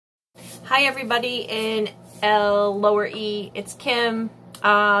Hi everybody in L lower E, it's Kim.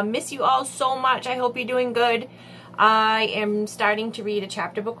 Miss you all so much. I hope you're doing good. I am starting to read a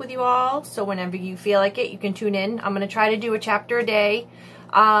chapter book with you all, so whenever you feel like it, you can tune in. I'm going to try to do a chapter a day.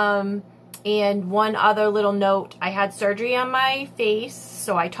 And one other little note, I had surgery on my face,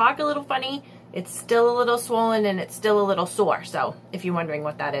 so I talk a little funny. It's still a little swollen and it's still a little sore, so if you're wondering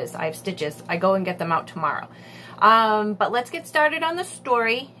what that is, I have stitches. I go and get them out tomorrow. But let's get started on the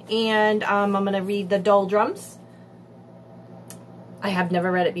story, and I'm going to read the Doldrums. I have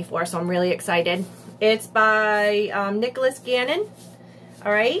never read it before, so I'm really excited. It's by Nicholas Gannon.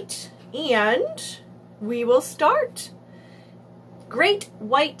 All right, and we will start. Great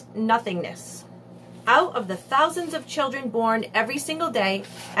White Nothingness. Out of the thousands of children born every single day,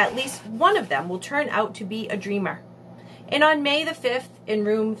 at least one of them will turn out to be a dreamer. And on May the 5th, in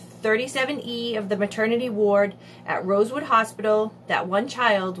room 37E of the maternity ward at Rosewood Hospital, that one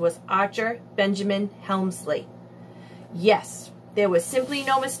child was Archer Benjamin Helmsley. Yes, there was simply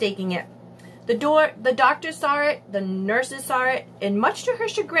no mistaking it. The doctor saw it, the nurses saw it, and much to her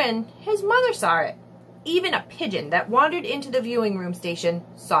chagrin, his mother saw it. Even a pigeon that wandered into the viewing room station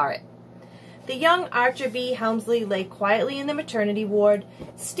saw it. The young Archer B. Helmsley lay quietly in the maternity ward,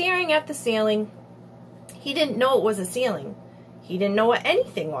 staring at the ceiling. He didn't know it was a ceiling. He didn't know what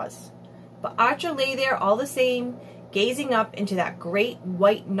anything was. But Archer lay there all the same, gazing up into that great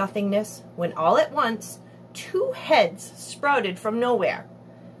white nothingness, when all at once, two heads sprouted from nowhere.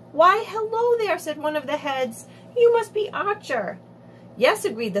 "Why, hello there," said one of the heads. "You must be Archer." "Yes,"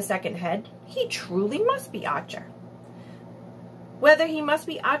 agreed the second head. "He truly must be Archer." Whether he must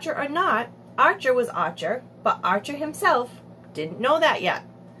be Archer or not, Archer was Archer, but Archer himself didn't know that yet.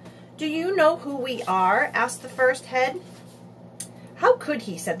 "Do you know who we are?" asked the first head. "How could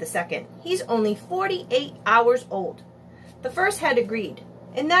he?" said the second. "He's only 48 hours old." The first head agreed.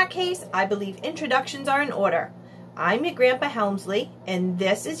 "In that case, I believe introductions are in order. I'm your Grandpa Helmsley, and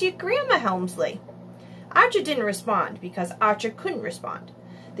this is your Grandma Helmsley." Archer didn't respond because Archer couldn't respond.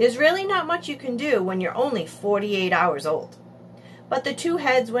 There's really not much you can do when you're only 48 hours old. But the two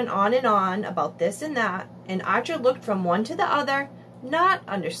heads went on about this and that, and Archer looked from one to the other, not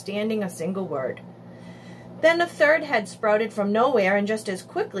understanding a single word. Then a third head sprouted from nowhere, and just as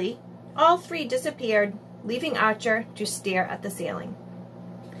quickly, all three disappeared, leaving Archer to stare at the ceiling.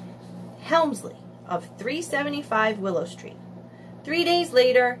 Helmsley of 375 Willow Street. 3 days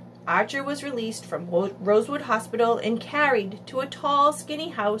later, Archer was released from Rosewood Hospital and carried to a tall, skinny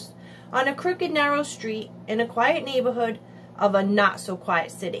house on a crooked, narrow street in a quiet neighborhood of a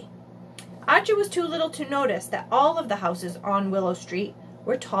not-so-quiet city. Archer was too little to notice that all of the houses on Willow Street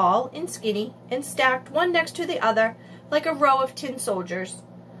were tall and skinny and stacked one next to the other like a row of tin soldiers.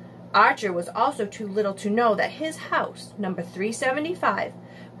 Archer was also too little to know that his house, number 375,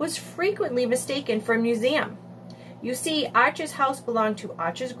 was frequently mistaken for a museum. You see, Archer's house belonged to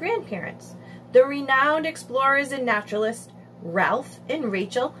Archer's grandparents, the renowned explorers and naturalists Ralph and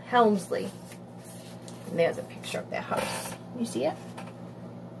Rachel Helmsley. And there's a picture of their house. You see it?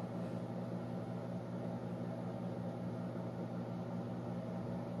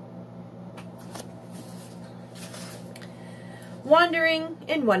 Wandering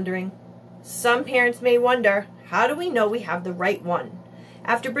and wondering. Some parents may wonder, how do we know we have the right one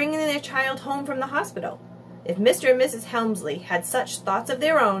after bringing their child home from the hospital? If Mr. and Mrs. Helmsley had such thoughts of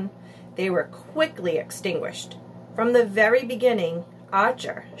their own, they were quickly extinguished. From the very beginning,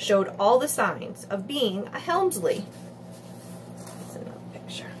 Archer showed all the signs of being a Helmsley. That's another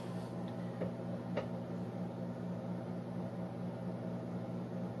picture.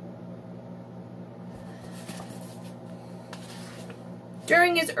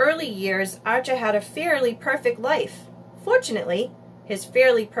 During his early years, Archer had a fairly perfect life. Fortunately, his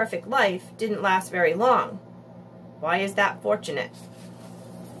fairly perfect life didn't last very long. Why is that fortunate?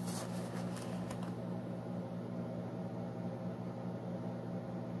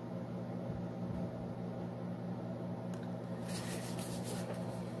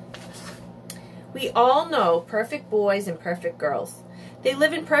 We all know perfect boys and perfect girls. They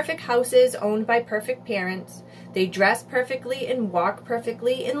live in perfect houses owned by perfect parents. They dress perfectly and walk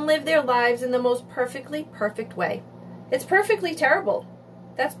perfectly and live their lives in the most perfectly perfect way. It's perfectly terrible.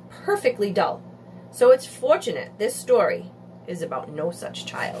 That's perfectly dull. So it's fortunate this story is about no such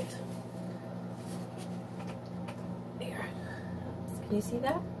child. There. Can you see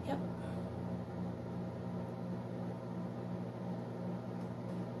that? Yep.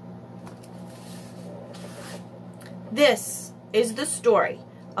 This is the story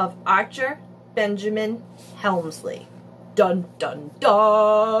of Archer Benjamin Helmsley. Dun, dun,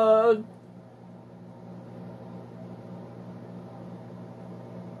 dun!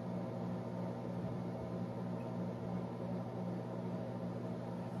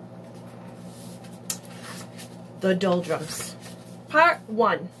 The Doldrums. Part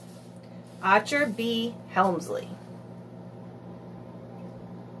 1. Archer B. Helmsley.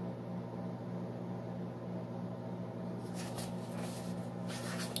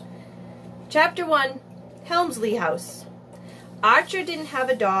 Chapter 1. Helmsley House. Archer didn't have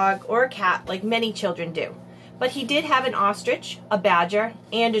a dog or a cat like many children do, but he did have an ostrich, a badger,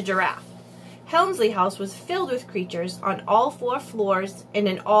 and a giraffe. Helmsley House was filled with creatures on all 4 floors and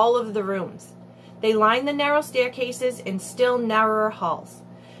in all of the rooms. They lined the narrow staircases and still narrower halls.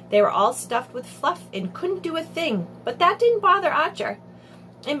 They were all stuffed with fluff and couldn't do a thing, but that didn't bother Archer.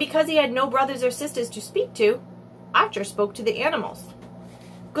 And because he had no brothers or sisters to speak to, Archer spoke to the animals.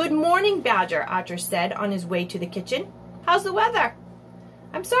 "Good morning, Badger," Archer said on his way to the kitchen. "How's the weather?"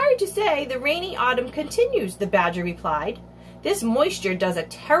 "I'm sorry to say the rainy autumn continues," the Badger replied. "This moisture does a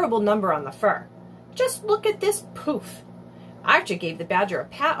terrible number on the fur. Just look at this poof." Archer gave the Badger a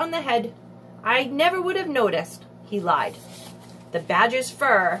pat on the head. "I never would have noticed," he lied. The Badger's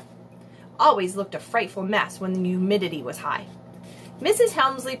fur always looked a frightful mess when the humidity was high. Mrs.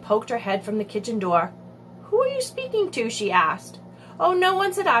 Helmsley poked her head from the kitchen door. "Who are you speaking to?" she asked. "Oh, no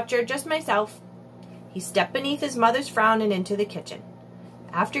one," said Archer, "just myself." He stepped beneath his mother's frown and into the kitchen.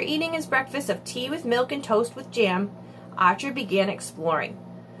 After eating his breakfast of tea with milk and toast with jam, Archer began exploring.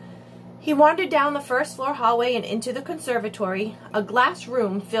 He wandered down the first-floor hallway and into the conservatory, a glass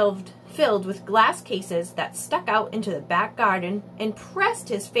room filled with glass cases that stuck out into the back garden, and pressed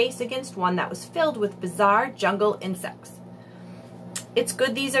his face against one that was filled with bizarre jungle insects. "It's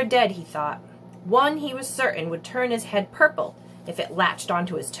good these are dead," he thought. One he was certain would turn his head purple if it latched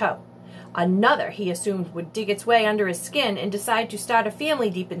onto his toe. Another he assumed would dig its way under his skin and decide to start a family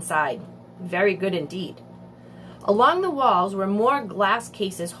deep inside. Very good indeed. Along the walls were more glass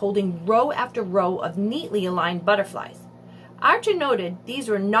cases holding row after row of neatly aligned butterflies. Archer noted these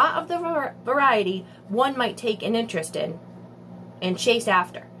were not of the variety one might take an interest in and chase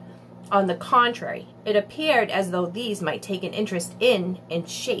after. On the contrary, it appeared as though these might take an interest in and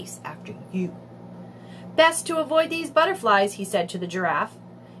chase after you. "Best to avoid these butterflies," he said to the giraffe.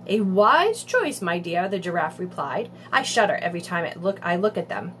 "A wise choice, my dear," the giraffe replied. "I shudder every time I look at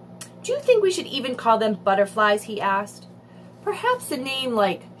them." "Do you think we should even call them butterflies?" he asked. "Perhaps a name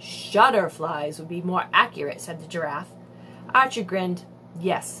like shutterflies would be more accurate," said the giraffe. Archer grinned.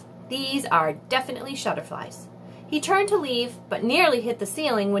 "Yes, these are definitely shutterflies." He turned to leave, but nearly hit the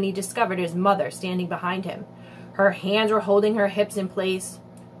ceiling when he discovered his mother standing behind him. Her hands were holding her hips in place.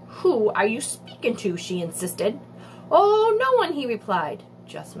 "Who are you speaking to?" she insisted. "Oh, no one," he replied.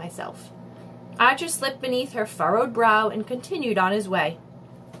 "Just myself." Archer slipped beneath her furrowed brow and continued on his way.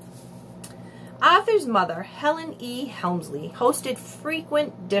 Arthur's mother, Helen E. Helmsley, hosted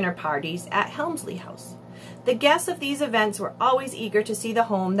frequent dinner parties at Helmsley House. The guests of these events were always eager to see the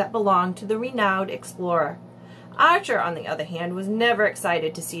home that belonged to the renowned explorer. Archer, on the other hand, was never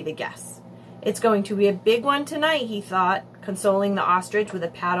excited to see the guests. "It's going to be a big one tonight," he thought, consoling the ostrich with a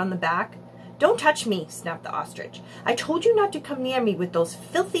pat on the back. "Don't touch me," snapped the ostrich. "I told you not to come near me with those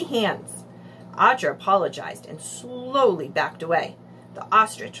filthy hands." Archer apologized and slowly backed away. The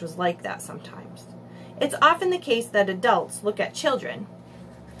ostrich was like that sometimes. It's often the case that adults look at children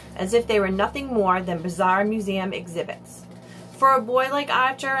as if they were nothing more than bizarre museum exhibits. For a boy like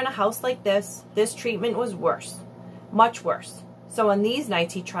Archer in a house like this treatment was worse, much worse. So on these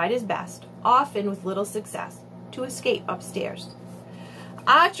nights he tried his best, often with little success, to escape upstairs.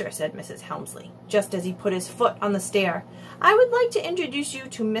 "Archer," said Mrs. Helmsley, just as he put his foot on the stair, "I would like to introduce you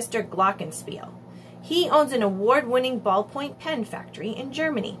to Mr. Glockenspiel. He owns an award-winning ballpoint pen factory in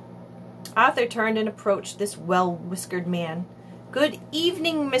Germany." Arthur turned and approached this well-whiskered man. "Good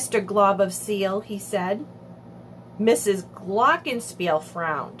evening, Mr. Glob of Seal," he said. Mrs. Glockenspiel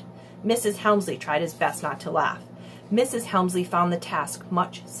frowned. Mrs. Helmsley tried his best not to laugh. Mrs. Helmsley found the task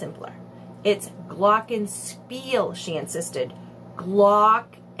much simpler. "It's Glockenspiel," she insisted.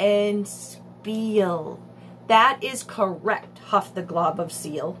 "Glockenspiel." "That is correct," huffed the Glob of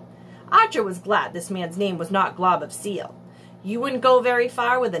Seal. Archer was glad this man's name was not Glob of Seal. You wouldn't go very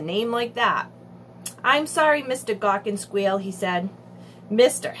far with a name like that. "I'm sorry, Mr. Glockenspiel," he said.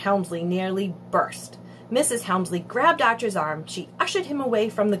 Mr. Helmsley nearly burst. Mrs. Helmsley grabbed Archer's arm. She ushered him away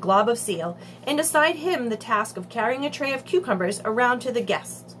from the Glob of Seal and assigned him the task of carrying a tray of cucumbers around to the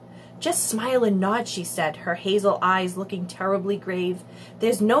guests. "Just smile and nod," she said, her hazel eyes looking terribly grave.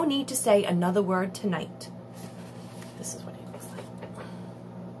 "There's no need to say another word tonight." This is what he looks like.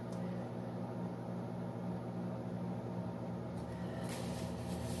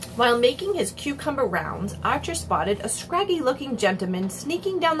 While making his cucumber rounds, Archer spotted a scraggy-looking gentleman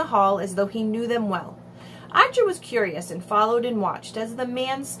sneaking down the hall as though he knew them well. Archer was curious and followed and watched as the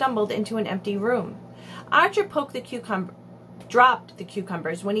man stumbled into an empty room. Archer dropped the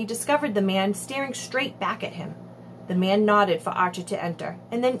cucumbers when he discovered the man staring straight back at him. The man nodded for Archer to enter,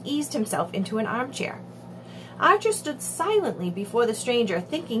 and then eased himself into an armchair. Archer stood silently before the stranger,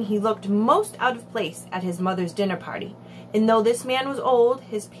 thinking he looked most out of place at his mother's dinner party, and though this man was old,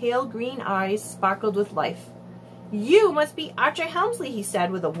 his pale green eyes sparkled with life. "You must be Archer Helmsley," he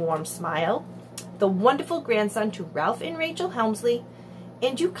said with a warm smile, "the wonderful grandson to Ralph and Rachel Helmsley,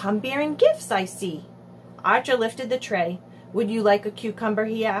 and you come bearing gifts, I see." Archer lifted the tray. "Would you like a cucumber?"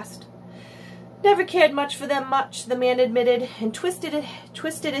 he asked. "Never cared much for them the man admitted, and twisted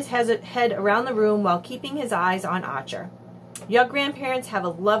his head around the room while keeping his eyes on Archer. "Your grandparents have a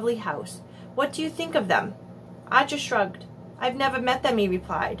lovely house. What do you think of them?" Archer shrugged. "I've never met them," he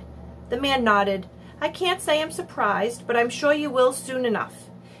replied. The man nodded. "I can't say I'm surprised, but I'm sure you will soon enough."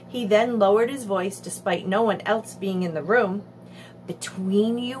 He then lowered his voice, despite no one else being in the room.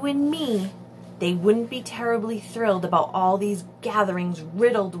 "Between you and me, they wouldn't be terribly thrilled about all these gatherings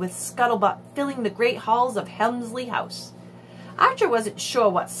riddled with scuttlebutt filling the great halls of Helmsley House." Archer wasn't sure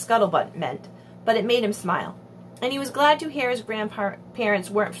what scuttlebutt meant, but it made him smile, and he was glad to hear his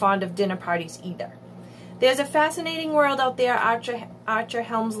grandparents weren't fond of dinner parties either. "There's a fascinating world out there, Archer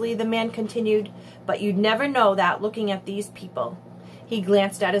Helmsley," the man continued, "but you'd never know that looking at these people." He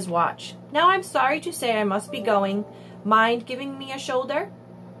glanced at his watch. "Now I'm sorry to say I must be going. Mind giving me a shoulder?"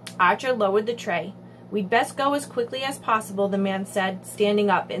 Archer lowered the tray. "We'd best go as quickly as possible," the man said, standing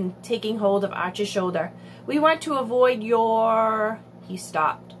up and taking hold of Archer's shoulder. "We want to avoid your—" He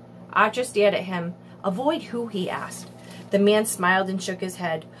stopped. Archer stared at him. "Avoid who?" he asked. The man smiled and shook his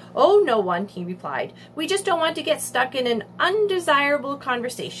head. "Oh, no one," he replied. "We just don't want to get stuck in an undesirable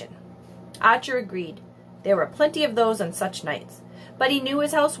conversation." Archer agreed. There were plenty of those on such nights. But he knew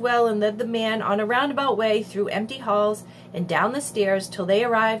his house well and led the man on a roundabout way through empty halls and down the stairs till they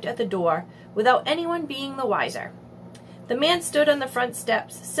arrived at the door, without anyone being the wiser. The man stood on the front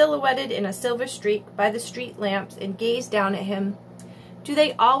steps, silhouetted in a silver streak by the street lamps, and gazed down at him. "Do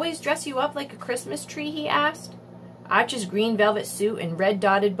they always dress you up like a Christmas tree?" he asked. Archer's green velvet suit and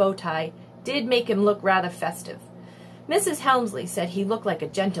red-dotted bow tie did make him look rather festive. Mrs. Helmsley said he looked like a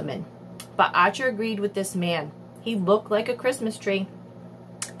gentleman, but Archer agreed with this man. He looked like a Christmas tree.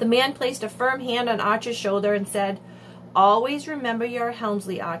 The man placed a firm hand on Archer's shoulder and said, "Always remember you're a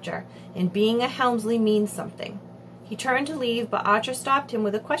Helmsley, Archer, and being a Helmsley means something." He turned to leave, but Archer stopped him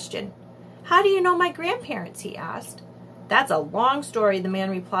with a question. "How do you know my grandparents?" he asked. "That's a long story," the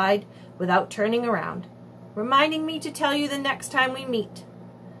man replied, without turning around. "Reminding me to tell you the next time we meet."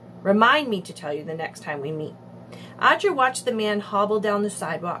 "Remind me to tell you the next time we meet." Archer watched the man hobble down the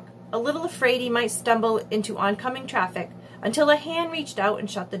sidewalk, a little afraid he might stumble into oncoming traffic, until a hand reached out and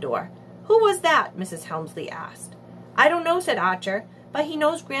shut the door. "Who was that?" Mrs. Helmsley asked. "I don't know," said Archer, "but he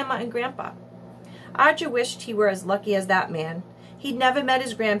knows Grandma and Grandpa." Archer wished he were as lucky as that man. He'd never met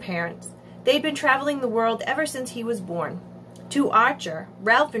his grandparents. They'd been traveling the world ever since he was born. To Archer,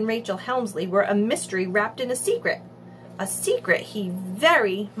 Ralph and Rachel Helmsley were a mystery wrapped in a secret he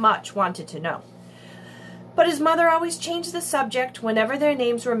very much wanted to know. But his mother always changed the subject whenever their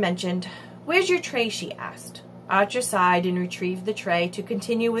names were mentioned. "Where's your tray?" she asked. Archer sighed and retrieved the tray to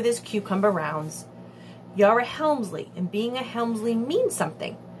continue with his cucumber rounds. "You're a Helmsley, and being a Helmsley means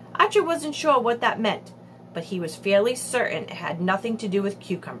something." Archer wasn't sure what that meant, but he was fairly certain it had nothing to do with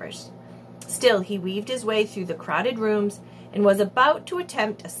cucumbers. Still, he weaved his way through the crowded rooms and was about to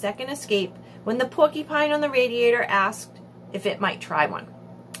attempt a second escape when the porcupine on the radiator asked if it might try one.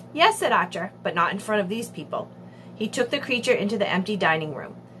 "Yes," said Archer, "but not in front of these people." He took the creature into the empty dining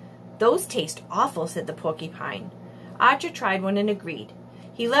room. "Those taste awful," said the porcupine. Archer tried one and agreed.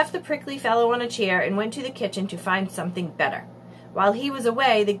 He left the prickly fellow on a chair and went to the kitchen to find something better. While he was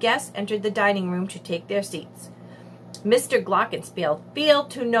away, the guests entered the dining room to take their seats. Mr. Glockenspiel failed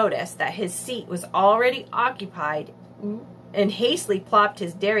to notice that his seat was already occupied and hastily plopped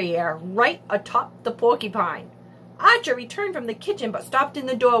his derriere right atop the porcupine. Archer returned from the kitchen but stopped in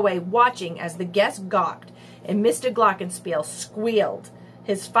the doorway, watching as the guests gawked and Mr. Glockenspiel squealed.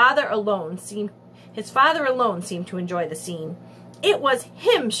 His father alone seemed to enjoy the scene. "It was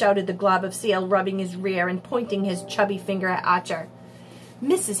him!" shouted the glob of seal, rubbing his rear and pointing his chubby finger at Archer.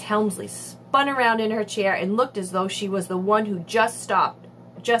 Mrs. Helmsley spun around in her chair and looked as though she was the one who just sat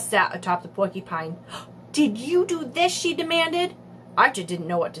atop the porcupine. "Did you do this?" she demanded. Archer didn't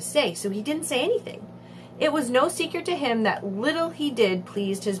know what to say, so he didn't say anything. It was no secret to him that little he did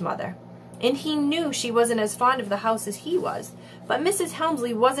pleased his mother, and he knew she wasn't as fond of the house as he was, but Mrs.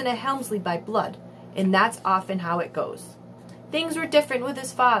 Helmsley wasn't a Helmsley by blood, and that's often how it goes. Things were different with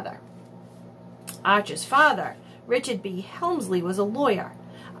his father. Archer's father, Richard B. Helmsley, was a lawyer.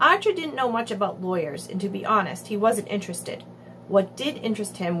 Archer didn't know much about lawyers, and to be honest, he wasn't interested. What did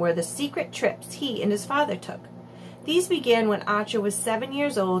interest him were the secret trips he and his father took. These began when Archer was 7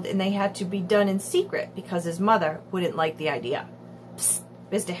 years old, and they had to be done in secret because his mother wouldn't like the idea. Psst,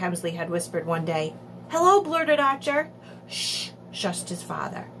 Mr. Hemsley had whispered one day. Hello, blurted Archer. Shh, shushed his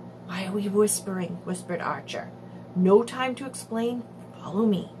father. Why are we whispering? Whispered Archer. No time to explain. Follow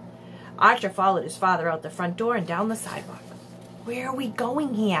me. Archer followed his father out the front door and down the sidewalk. Where are we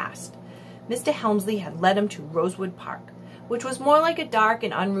going? He asked. Mr. Helmsley had led him to Rosewood Park, which was more like a dark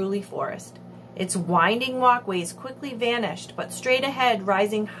and unruly forest. Its winding walkways quickly vanished, but straight ahead,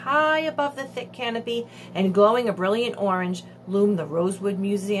 rising high above the thick canopy and glowing a brilliant orange, loomed the Rosewood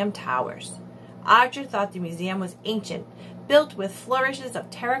Museum towers. Archer thought the museum was ancient, built with flourishes of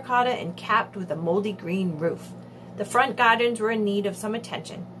terracotta and capped with a moldy green roof. The front gardens were in need of some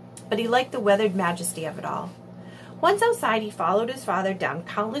attention, but he liked the weathered majesty of it all. Once outside, he followed his father down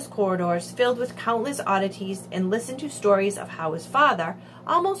countless corridors filled with countless oddities and listened to stories of how his father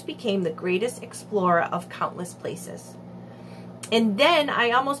almost became the greatest explorer of countless places. And then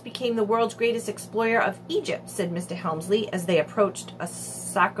I almost became the world's greatest explorer of Egypt, said Mr. Helmsley as they approached a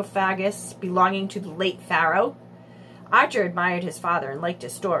sarcophagus belonging to the late pharaoh. Archer admired his father and liked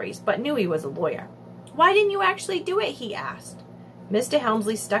his stories, but knew he was a lawyer. Why didn't you actually do it? He asked. Mr.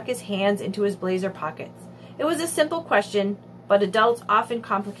 Helmsley stuck his hands into his blazer pockets. It was a simple question, but adults often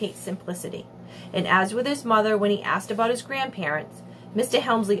complicate simplicity. And as with his mother when he asked about his grandparents, Mr.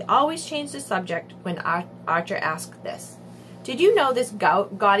 Helmsley always changed the subject when Archer asked this. Did you know this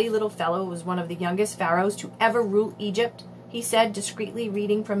gaudy little fellow was one of the youngest pharaohs to ever rule Egypt? He said, discreetly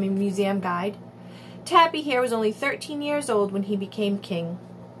reading from a museum guide. Tappy here was only 13 years old when he became king.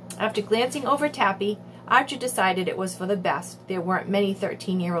 After glancing over Tappy, Archer decided it was for the best there weren't many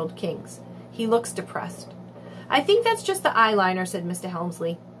 13-year-old kings. He looks depressed. I think that's just the eyeliner, said Mr.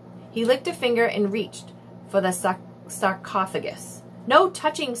 Helmsley. He licked a finger and reached for the sarcophagus. No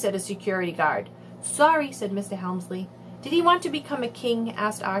touching, said a security guard. Sorry, said Mr. Helmsley. Did he want to become a king?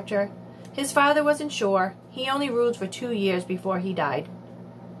 Asked Archer. His father wasn't sure. He only ruled for 2 years before he died.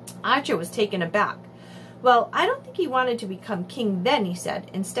 Archer was taken aback. Well, I don't think he wanted to become king then, he said,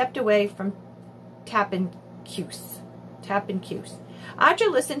 and stepped away from Tappencuse. Archer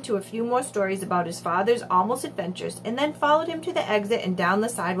listened to a few more stories about his father's almost adventures and then followed him to the exit and down the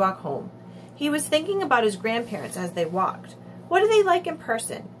sidewalk home. He was thinking about his grandparents as they walked. What are they like in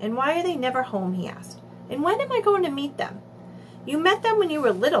person, and why are they never home, he asked. And when am I going to meet them? You met them when you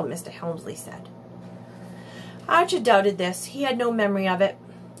were little, Mr. Helmsley said. Archer doubted this. He had no memory of it.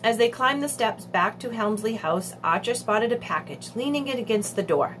 As they climbed the steps back to Helmsley House, Archer spotted a package, leaning it against the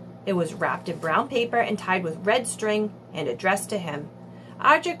door. It was wrapped in brown paper and tied with red string and addressed to him.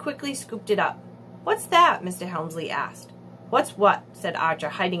 Archer quickly scooped it up. What's that? Mr. Helmsley asked. What's what? Said Archer,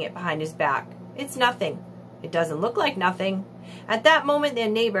 hiding it behind his back. It's nothing. It doesn't look like nothing. At that moment, their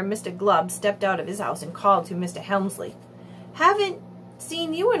neighbor, Mr. Glubb, stepped out of his house and called to Mr. Helmsley. Haven't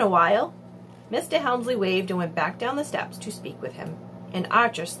seen you in a while. Mr. Helmsley waved and went back down the steps to speak with him, and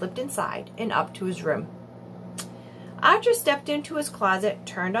Archer slipped inside and up to his room. Archer stepped into his closet,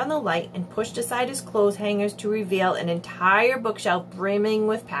 turned on the light, and pushed aside his clothes hangers to reveal an entire bookshelf brimming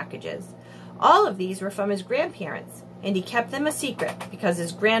with packages. All of these were from his grandparents, and he kept them a secret because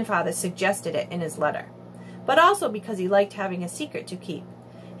his grandfather suggested it in his letter, but also because he liked having a secret to keep.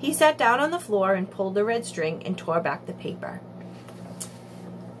 He sat down on the floor and pulled the red string and tore back the paper.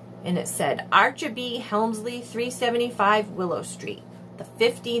 And it said, Archer B. Helmsley, 375 Willow Street, the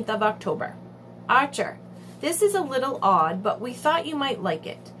 15th of October. Archer, this is a little odd, but we thought you might like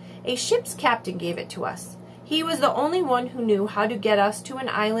it. A ship's captain gave it to us. He was the only one who knew how to get us to an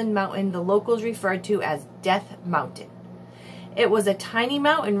island mountain the locals referred to as Death Mountain. It was a tiny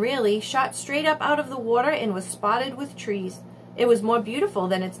mountain, really, shot straight up out of the water and was spotted with trees. It was more beautiful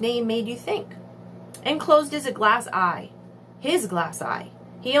than its name made you think. Enclosed is a glass eye. His glass eye.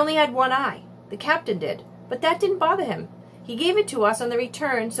 He only had one eye. The captain did, but that didn't bother him. He gave it to us on the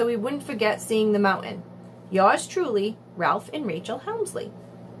return so we wouldn't forget seeing the mountain. Yours truly, Ralph and Rachel Helmsley.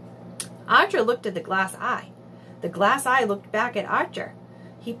 Archer looked at the glass eye. The glass eye looked back at Archer.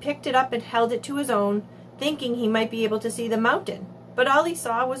 He picked it up and held it to his own, thinking he might be able to see the mountain, but all he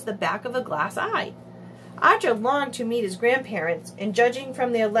saw was the back of a glass eye. Archer longed to meet his grandparents, and judging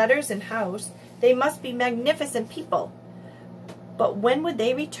from their letters and house, they must be magnificent people. But when would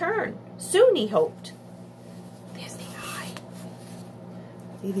they return? Soon, he hoped. There's the eye.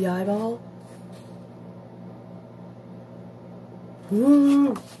 See the eyeball?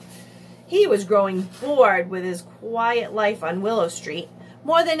 Ooh. He was growing bored with his quiet life on Willow Street.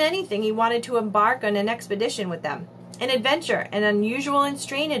 More than anything, he wanted to embark on an expedition with them. An adventure, an unusual and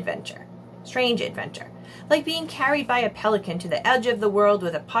strange adventure, like being carried by a pelican to the edge of the world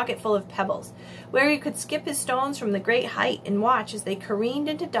with a pocket full of pebbles, where he could skip his stones from the great height and watch as they careened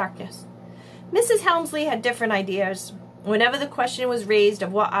into darkness. Mrs. Helmsley had different ideas. Whenever the question was raised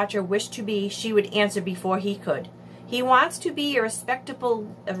of what Archer wished to be, she would answer before he could. He wants to be a respectable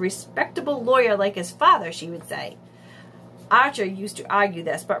lawyer like his father, she would say. Archer used to argue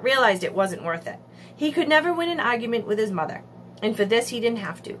this, but realized it wasn't worth it. He could never win an argument with his mother, and for this he didn't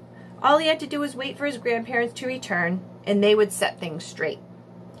have to. All he had to do was wait for his grandparents to return, and they would set things straight.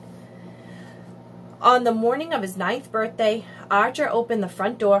 On the morning of his 9th birthday, Archer opened the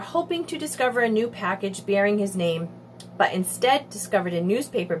front door, hoping to discover a new package bearing his name, but instead discovered a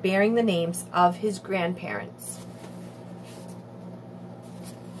newspaper bearing the names of his grandparents.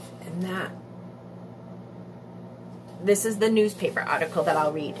 And this is the newspaper article that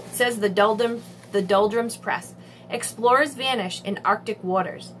I'll read. It says the Doldrums Press. Explorers vanish in Arctic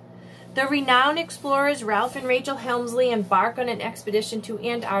waters. The renowned explorers Ralph and Rachel Helmsley embark on an expedition to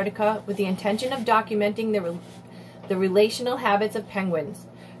Antarctica with the intention of documenting the relational habits of penguins.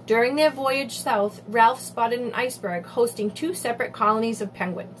 During their voyage south, Ralph spotted an iceberg hosting 2 separate colonies of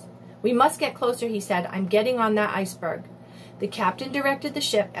penguins. "We must get closer," he said. "I'm getting on that iceberg." The captain directed the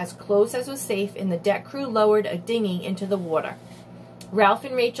ship as close as was safe, and the deck crew lowered a dinghy into the water. Ralph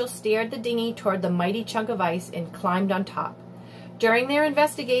and Rachel steered the dinghy toward the mighty chunk of ice and climbed on top. During their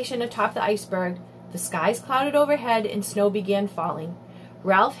investigation atop the iceberg, the skies clouded overhead and snow began falling.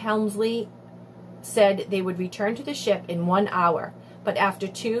 Ralph Helmsley said they would return to the ship in 1 hour, but after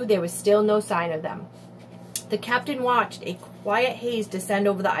 2, there was still no sign of them. The captain watched a quiet haze descend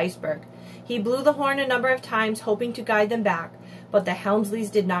over the iceberg. He blew the horn a number of times, hoping to guide them back, but the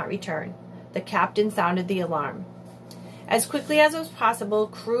Helmsleys did not return. The captain sounded the alarm. As quickly as was possible,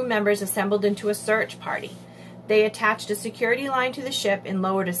 crew members assembled into a search party. They attached a security line to the ship and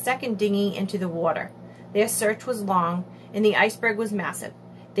lowered a second dinghy into the water. Their search was long, and the iceberg was massive.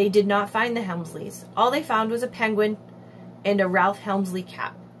 They did not find the Helmsleys. All they found was a penguin and a Ralph Helmsley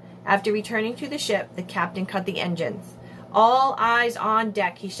cap. After returning to the ship, the captain cut the engines. "All eyes on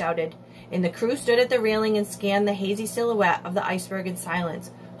deck," he shouted, and the crew stood at the railing and scanned the hazy silhouette of the iceberg in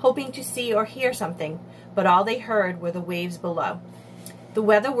silence, hoping to see or hear something, but all they heard were the waves below. The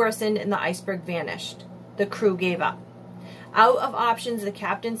weather worsened and the iceberg vanished. The crew gave up. Out of options, the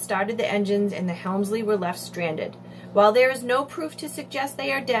captain started the engines and the Helmsley were left stranded. While there is no proof to suggest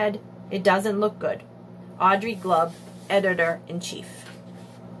they are dead, it doesn't look good. Audrey Glubb, Editor-in-Chief.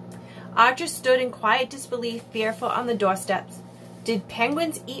 Archer stood in quiet disbelief, barefoot on the doorsteps. Did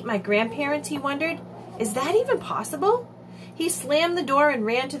penguins eat my grandparents, he wondered. Is that even possible? He slammed the door and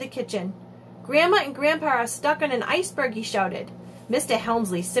ran to the kitchen. "Grandma and Grandpa are stuck on an iceberg," he shouted. Mr.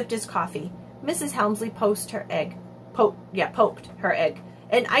 Helmsley sipped his coffee. Mrs. Helmsley poked her egg.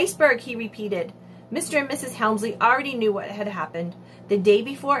 "An iceberg," he repeated. Mr. and Mrs. Helmsley already knew what had happened. The day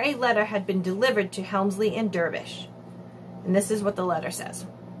before, a letter had been delivered to Helmsley and Dervish. And this is what the letter says.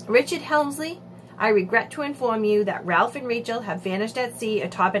 "Richard Helmsley, I regret to inform you that Ralph and Rachel have vanished at sea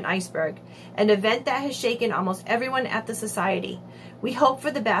atop an iceberg, an event that has shaken almost everyone at the Society. We hope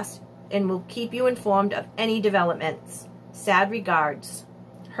for the best and will keep you informed of any developments. Sad regards,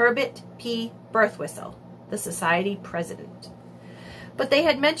 Herbert P. Birthwhistle, the Society President." But they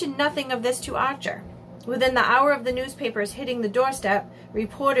had mentioned nothing of this to Archer. Within the hour of the newspapers hitting the doorstep,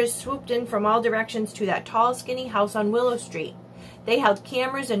 reporters swooped in from all directions to that tall, skinny house on Willow Street. They held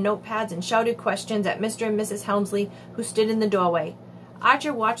cameras and notepads and shouted questions at Mr. and Mrs. Helmsley, who stood in the doorway.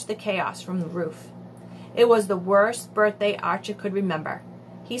 Archer watched the chaos from the roof. It was the worst birthday Archer could remember.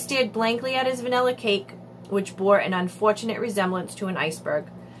 He stared blankly at his vanilla cake, which bore an unfortunate resemblance to an iceberg,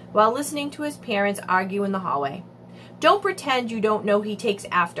 while listening to his parents argue in the hallway. "Don't pretend you don't know he takes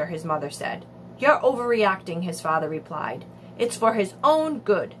after," his mother said. "You're overreacting," his father replied. "It's for his own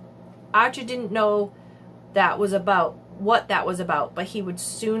good." Archer didn't know what that was about, but he would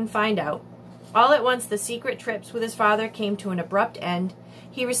soon find out. All at once, the secret trips with his father came to an abrupt end.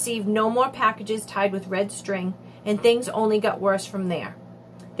 He received no more packages tied with red string, and things only got worse from there.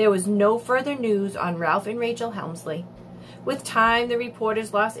 There was no further news on Ralph and Rachel Helmsley. With time, the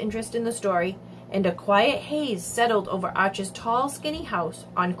reporters lost interest in the story, and a quiet haze settled over Archer's tall, skinny house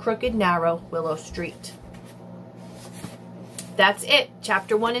on crooked, narrow Willow Street. That's it.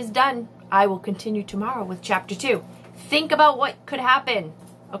 Chapter 1 is done. I will continue tomorrow with Chapter 2. Think about what could happen,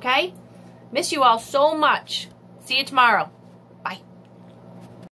 okay? Miss you all so much. See you tomorrow.